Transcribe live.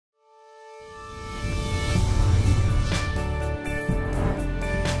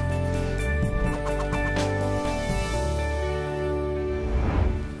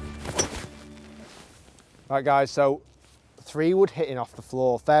Right guys, so 3 wood hitting off the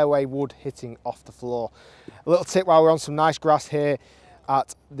floor, fairway wood hitting off the floor. A little tip while we're on some nice grass here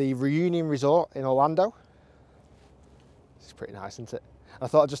at the Reunion Resort in Orlando. This is pretty nice, isn't it? I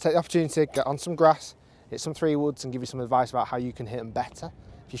thought I'd just take the opportunity to get on some grass, hit some 3 woods and give you some advice about how you can hit them better.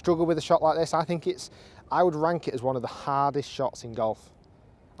 If you struggle with a shot like this, I would rank it as one of the hardest shots in golf.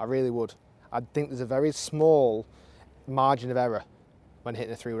 I really would. I think there's a very small margin of error when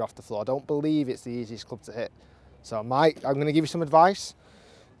hitting a 3 wood off the floor. I don't believe it's the easiest club to hit. So I'm going to give you some advice.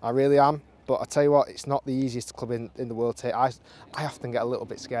 I really am. But I tell you what, it's not the easiest club in the world to hit. I often get a little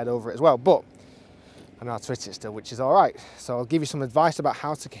bit scared over it as well. But I know how to hit it still, which is all right. So I'll give you some advice about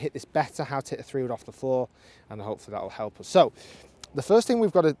how to hit this better, how to hit a 3 wood off the floor, and hopefully that will help us. So the first thing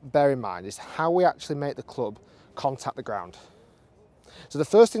we've got to bear in mind is how we actually make the club contact the ground. So the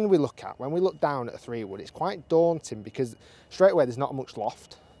first thing we look at, when we look down at a 3 wood, it's quite daunting because straight away there's not much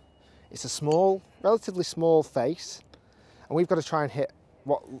loft. It's a small, relatively small face, and we've got to try and hit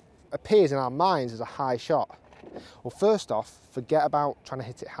what appears in our minds as a high shot. Well, first off, forget about trying to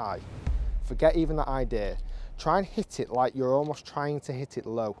hit it high. Forget even that idea. Try and hit it like you're almost trying to hit it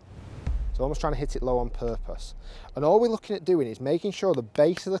low. So almost trying to hit it low on purpose. And all we're looking at doing is making sure the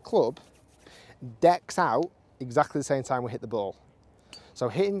base of the club decks out exactly the same time we hit the ball. So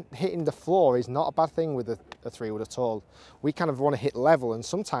hitting the floor is not a bad thing with a 3 wood at all. We kind of want to hit level, and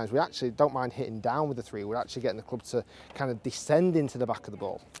sometimes we actually don't mind hitting down with the 3 wood, actually getting the club to kind of descend into the back of the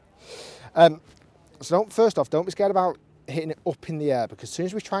ball. So first off, don't be scared about hitting it up in the air, because as soon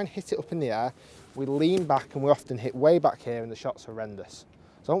as we try and hit it up in the air, we lean back and we often hit way back here and the shot's horrendous.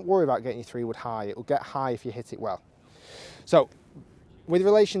 So don't worry about getting your 3 wood high. It will get high if you hit it well. So with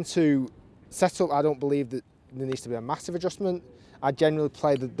relation to setup, I don't believe that there needs to be a massive adjustment. I generally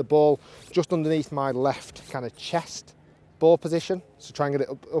play the ball just underneath my left kind of chest ball position. So try and get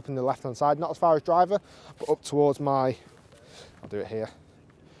it up in the left-hand side, not as far as driver, but up towards my, I'll do it here,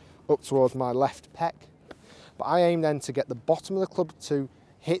 up towards my left pec. But I aim then to get the bottom of the club to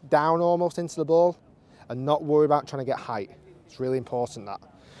hit down almost into the ball and not worry about trying to get height. It's really important that.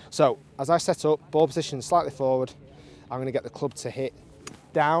 So as I set up, ball position slightly forward, I'm going to get the club to hit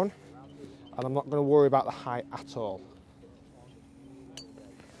down, and I'm not going to worry about the height at all.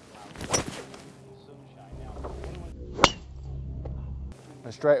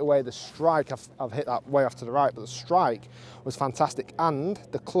 And straight away the strike, I've hit that way off to the right, but the strike was fantastic, and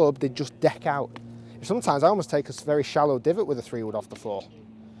the club did just deck out. Sometimes I almost take a very shallow divot with a 3 wood off the floor.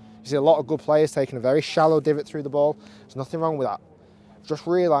 You see a lot of good players taking a very shallow divot through the ball. There's nothing wrong with that. Just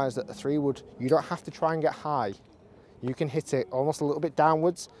realise that the 3 wood, you don't have to try and get high. You can hit it almost a little bit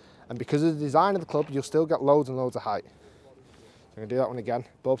downwards, and because of the design of the club, you'll still get loads and loads of height. So I'm going to do that one again.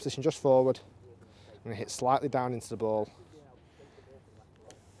 Ball position just forward. I'm going to hit slightly down into the ball.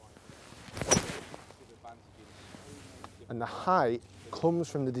 And the height comes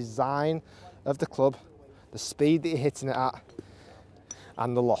from the design of the club, the speed that you're hitting it at,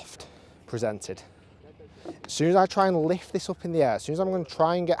 and the loft presented. As soon as I try and lift this up in the air, as soon as I'm going to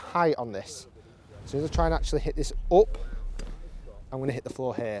try and get height on this, as soon as I try and actually hit this up, I'm going to hit the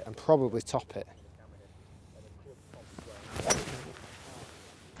floor here and probably top it.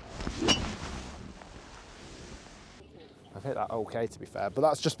 I've hit that okay, to be fair, but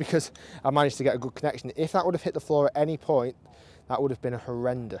that's just because I managed to get a good connection. If that would have hit the floor at any point, that would have been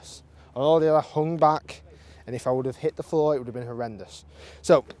horrendous. All the other hung back, and if I would have hit the floor, it would have been horrendous.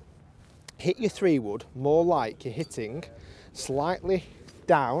 So hit your 3 wood more like you're hitting slightly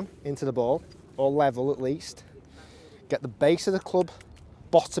down into the ball, or level at least. Get the base of the club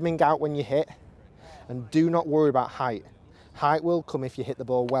bottoming out when you hit, and do not worry about height. Height will come if you hit the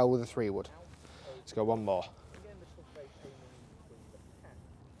ball well with a 3 wood. Let's go one more.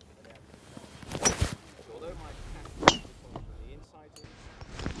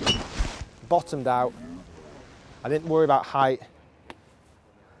 Bottomed out. I didn't worry about height.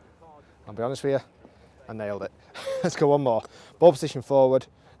 I'll be honest with you, I nailed it. Let's go one more. Ball position forward,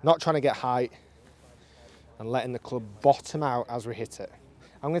 not trying to get height, and letting the club bottom out as we hit it.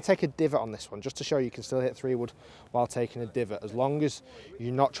 I'm going to take a divot on this one just to show you can still hit 3 wood while taking a divot, as long as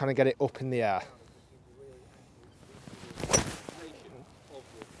you're not trying to get it up in the air.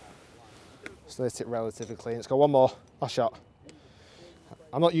 Still hit it relatively clean. Let's go one more. Last shot.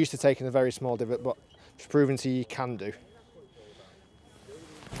 I'm not used to taking a very small divot, but just proving to you you can do.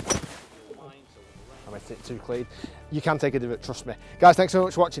 I made it too clean. You can take a divot, trust me. Guys, thanks so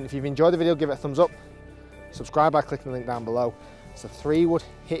much for watching. If you've enjoyed the video, give it a thumbs up. Subscribe by clicking the link down below. It's a 3 wood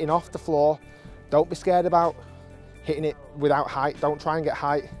hitting off the floor. Don't be scared about hitting it without height. Don't try and get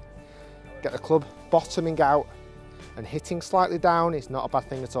height. Get the club bottoming out, and hitting slightly down is not a bad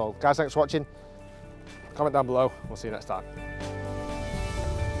thing at all. Guys, thanks for watching. Comment down below. We'll see you next time.